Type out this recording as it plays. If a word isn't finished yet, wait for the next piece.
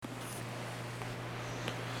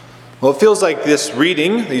Well, it feels like these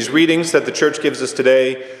readings that the church gives us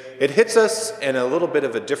today, it hits us in a little bit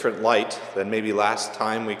of a different light than maybe last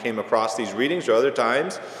time we came across these readings or other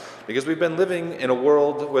times, because we've been living in a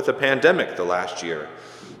world with a pandemic the last year.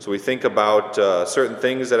 So we think about certain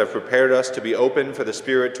things that have prepared us to be open for the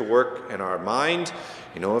Spirit to work in our mind.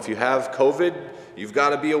 You know, if you have COVID, you've got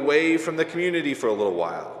to be away from the community for a little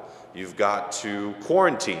while. You've got to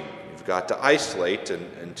quarantine. You've got to isolate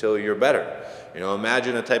until you're better. You know,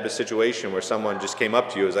 imagine a type of situation where someone just came up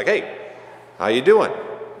to you and was like, "Hey, how you doing?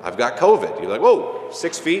 I've got COVID." You're like, "Whoa,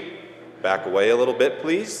 6 feet, back away a little bit,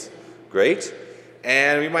 please." Great.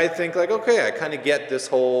 And we might think like, okay, I kind of get this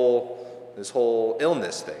whole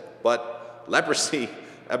illness thing. But leprosy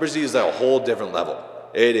is a whole different level.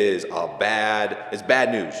 It is it's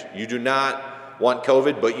bad news. You do not want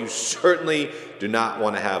COVID, but you certainly do not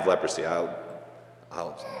want to have leprosy. I'll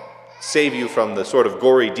save you from the sort of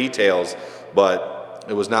gory details, but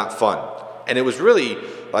it was not fun. And it was really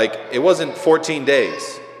like, it wasn't 14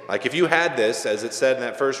 days. Like if you had this, as it said in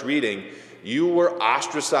that first reading, you were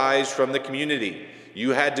ostracized from the community. You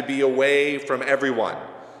had to be away from everyone.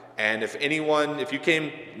 And if you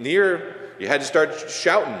came near, you had to start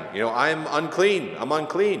shouting, "I'm unclean, I'm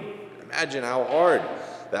unclean." Imagine how hard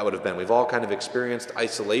that would have been. We've all kind of experienced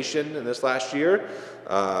isolation in this last year.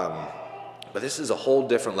 But this is a whole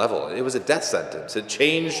different level. It was a death sentence. It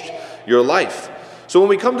changed your life. So when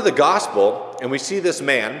we come to the gospel and we see this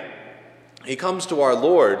man, he comes to our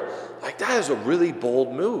Lord, like that is a really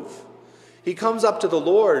bold move. He comes up to the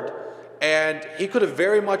Lord and he could have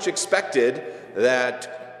very much expected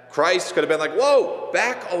that Christ could have been like, "Whoa,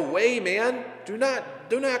 back away, man. Do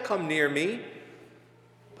not come near me."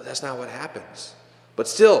 But that's not what happens. But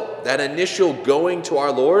still, that initial going to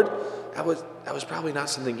our Lord, that was probably not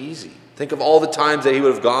something easy. Think of all the times that he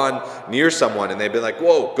would have gone near someone and they'd been like,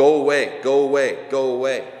 "Whoa, go away, go away, go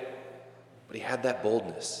away." But he had that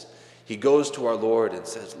boldness. He goes to our Lord and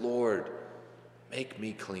says, "Lord, make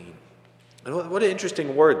me clean." And what an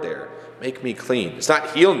interesting word there, make me clean. It's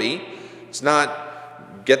not heal me, it's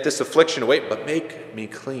not get this affliction away, but make me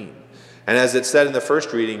clean. And as it said in the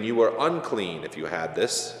first reading, you were unclean if you had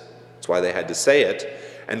this. That's why they had to say it.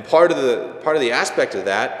 And part of the aspect of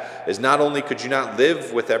that is not only could you not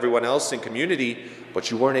live with everyone else in community, but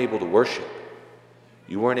you weren't able to worship.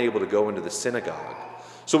 You weren't able to go into the synagogue.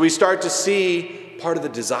 So we start to see part of the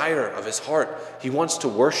desire of his heart. He wants to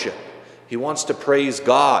worship. He wants to praise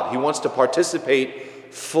God. He wants to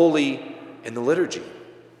participate fully in the liturgy.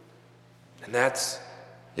 And that's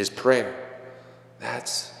his prayer.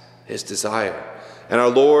 That's his desire. And our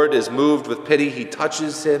Lord is moved with pity. He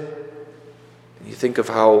touches him. And you think of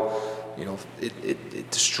how, it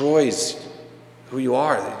destroys who you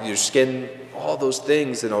are, your skin, all those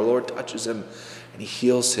things. And our Lord touches him and he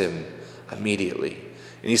heals him immediately.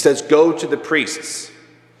 And he says, "Go to the priests.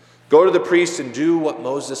 Go to the priests and do what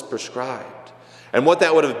Moses prescribed." And what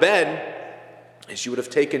that would have been is you would have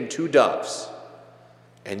taken 2 doves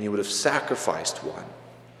and you would have sacrificed one.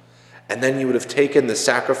 And then you would have taken the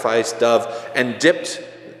sacrificed dove and dipped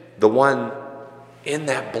the one in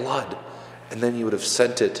that blood. And then you would have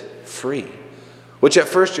sent it free. Which at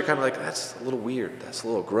first you're kind of like, that's a little weird. That's a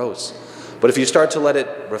little gross. But if you start to let it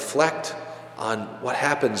reflect on what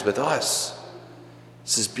happens with us,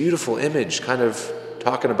 it's this beautiful image kind of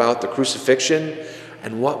talking about the crucifixion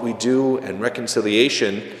and what we do and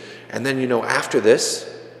reconciliation. And then, after this,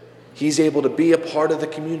 he's able to be a part of the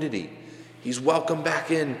community. He's welcomed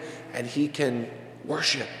back in and he can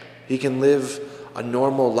worship. He can live a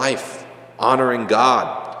normal life, honoring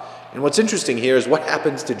God. And what's interesting here is what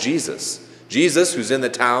happens to Jesus. Jesus, who's in the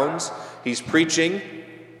towns, he's preaching.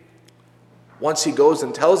 Once he goes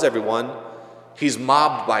and tells everyone, he's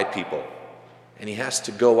mobbed by people. And he has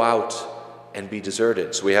to go out and be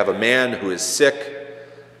deserted. So we have a man who is sick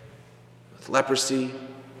with leprosy,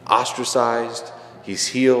 ostracized, he's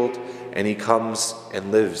healed, and he comes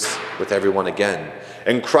and lives with everyone again.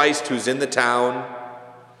 And Christ, who's in the town,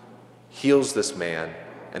 heals this man,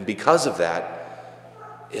 and because of that,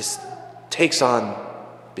 takes on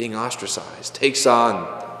being ostracized, takes on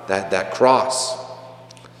that cross.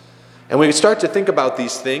 And we start to think about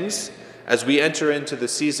these things as we enter into the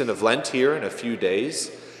season of Lent here in a few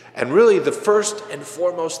days. And really the first and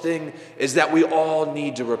foremost thing is that we all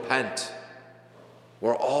need to repent.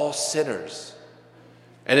 We're all sinners.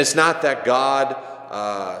 And it's not that God,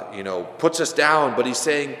 puts us down, but he's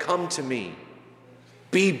saying, "Come to me.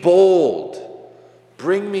 Be bold.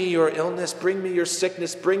 Bring me your illness, bring me your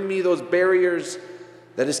sickness, bring me those barriers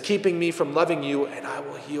that is keeping me from loving you, and I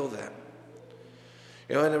will heal them."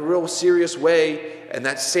 In a real serious way, and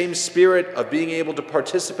that same spirit of being able to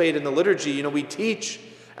participate in the liturgy, we teach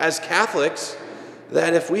as Catholics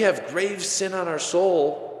that if we have grave sin on our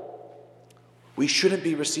soul, we shouldn't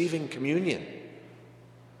be receiving communion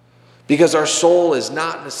because our soul is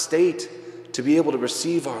not in a state to be able to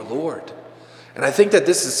receive our Lord. And I think that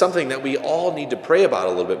this is something that we all need to pray about a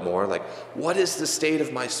little bit more. Like, what is the state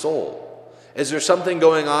of my soul? Is there something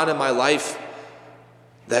going on in my life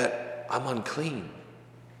that I'm unclean?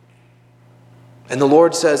 And the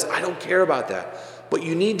Lord says, I don't care about that. But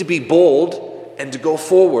you need to be bold and to go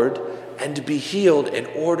forward and to be healed in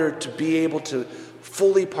order to be able to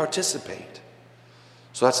fully participate.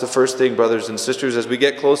 So that's the first thing, brothers and sisters. As we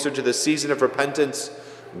get closer to the season of repentance,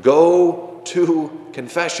 go to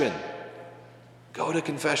confession. Go to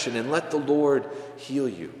confession and let the Lord heal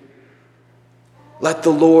you. Let the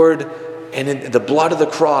Lord, and in the blood of the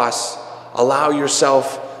cross, allow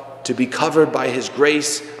yourself to be covered by His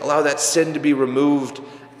grace. Allow that sin to be removed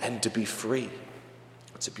and to be free.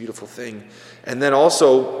 It's a beautiful thing. And then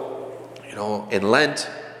also, in Lent,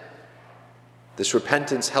 this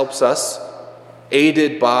repentance helps us,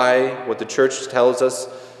 aided by what the church tells us,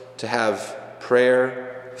 to have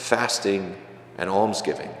prayer, fasting, and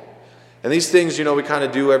almsgiving. And these things, we kind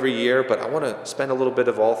of do every year, but I want to spend a little bit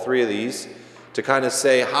of all three of these to kind of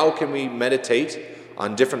say, how can we meditate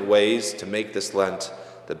on different ways to make this Lent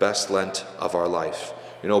the best Lent of our life?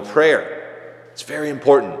 Prayer, it's very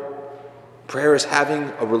important. Prayer is having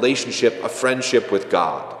a relationship, a friendship with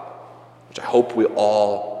God, which I hope we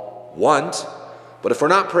all want. But if we're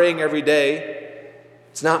not praying every day,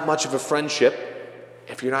 it's not much of a friendship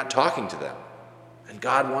if you're not talking to them. And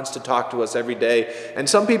God wants to talk to us every day. And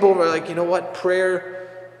some people are like,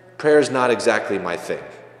 prayer is not exactly my thing.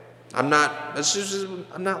 I'm not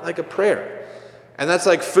like a prayer. And that's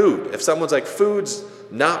like food. If someone's like, food's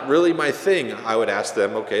not really my thing, I would ask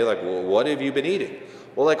them, okay, well, what have you been eating?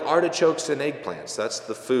 Well, like artichokes and eggplants. That's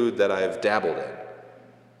the food that I've dabbled in.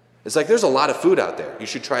 It's like there's a lot of food out there. You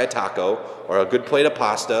should try a taco or a good plate of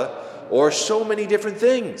pasta or so many different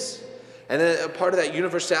things. And then a part of that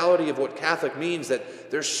universality of what Catholic means,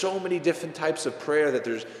 that there's so many different types of prayer that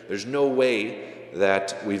there's no way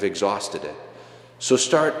that we've exhausted it. So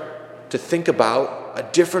start to think about a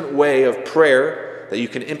different way of prayer that you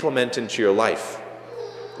can implement into your life.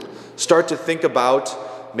 Start to think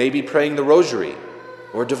about maybe praying the Rosary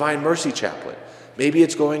or Divine Mercy Chaplet. Maybe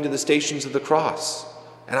it's going to the Stations of the Cross.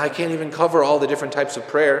 And I can't even cover all the different types of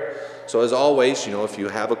prayer. So as always, if you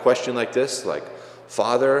have a question like this, like,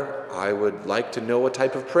 Father, I would like to know what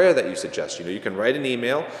type of prayer that you suggest. You can write an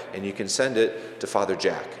email and you can send it to Father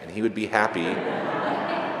Jack, and he would be happy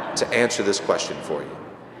to answer this question for you.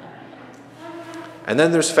 And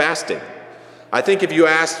then there's fasting. I think if you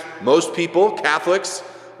ask most people, Catholics,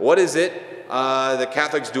 what is it that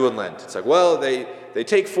Catholics do in Lent? It's like, well, they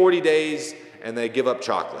take 40 days and they give up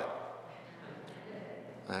chocolate.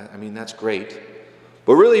 That's great.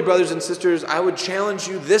 But really, brothers and sisters, I would challenge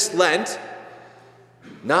you this Lent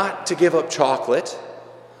not to give up chocolate,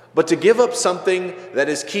 but to give up something that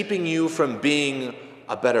is keeping you from being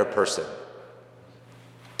a better person.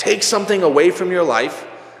 Take something away from your life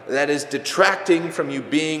that is detracting from you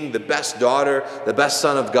being the best daughter, the best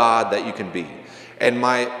son of God that you can be. And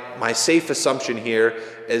my safe assumption here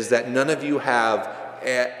is that none of you have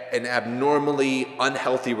an abnormally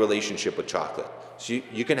unhealthy relationship with chocolate. So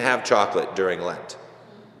you can have chocolate during Lent.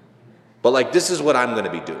 But this is what I'm going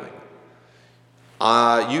to be doing.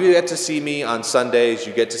 You get to see me on Sundays.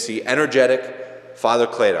 You get to see energetic Father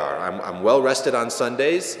Kledar. I'm well rested on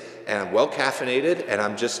Sundays, and I'm well caffeinated, and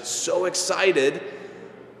I'm just so excited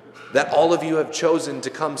that all of you have chosen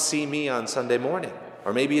to come see me on Sunday morning.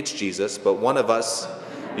 Or maybe it's Jesus, but one of us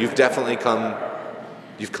you've definitely come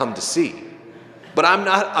to see. But I'm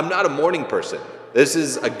not a morning person. This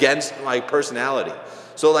is against my personality.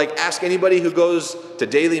 So ask anybody who goes to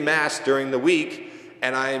daily mass during the week,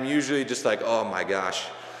 and I am usually just like, oh my gosh,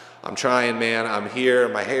 I'm trying, man. I'm here.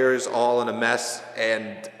 My hair is all in a mess.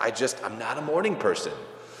 And I'm not a morning person.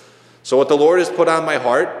 So what the Lord has put on my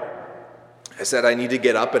heart is that I need to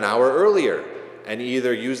get up an hour earlier and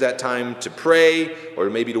either use that time to pray or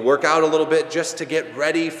maybe to work out a little bit just to get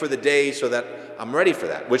ready for the day so that I'm ready for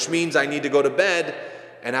that, which means I need to go to bed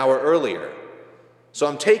an hour earlier. So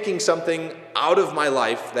I'm taking something out of my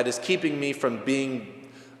life that is keeping me from being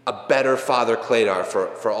a better Father Kledar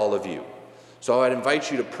for all of you. So I'd invite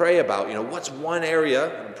you to pray about, what's one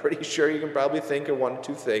area, I'm pretty sure you can probably think of one or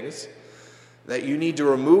two things, that you need to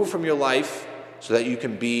remove from your life so that you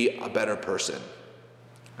can be a better person.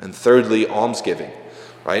 And thirdly, almsgiving,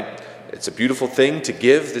 right? It's a beautiful thing to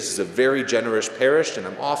give. This is a very generous parish, and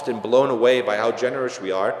I'm often blown away by how generous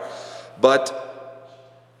we are. But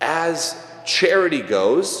as charity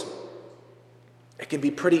goes, it can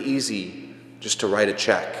be pretty easy just to write a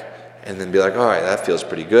check and then be like, all right, that feels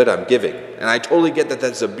pretty good, I'm giving. And I totally get that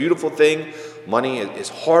that's a beautiful thing. Money is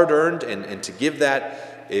hard-earned, and to give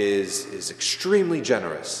that is extremely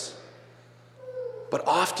generous. But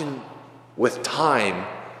often, with time,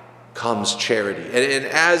 comes charity. And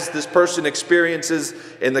as this person experiences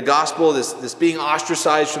in the gospel, this being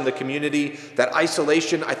ostracized from the community, that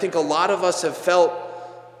isolation, I think a lot of us have felt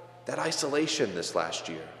that isolation this last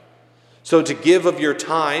year. So to give of your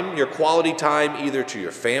time, your quality time, either to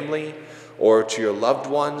your family or to your loved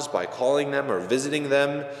ones by calling them or visiting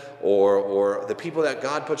them, or the people that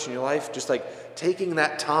God puts in your life, just like taking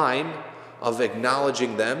that time of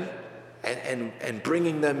acknowledging them and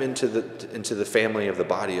bringing them into the family of the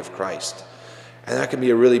body of Christ. And that can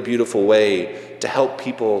be a really beautiful way to help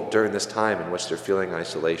people during this time in which they're feeling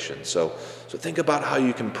isolation. So think about how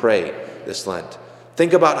you can pray this Lent.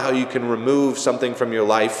 Think about how you can remove something from your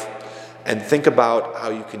life, and think about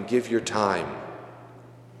how you can give your time.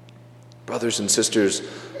 Brothers and sisters,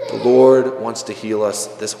 the Lord wants to heal us.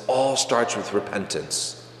 This all starts with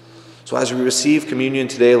repentance. So as we receive communion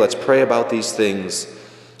today, let's pray about these things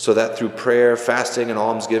so that through prayer, fasting, and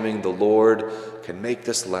almsgiving, the Lord can make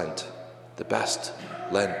this Lent the best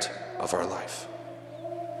Lent of our life.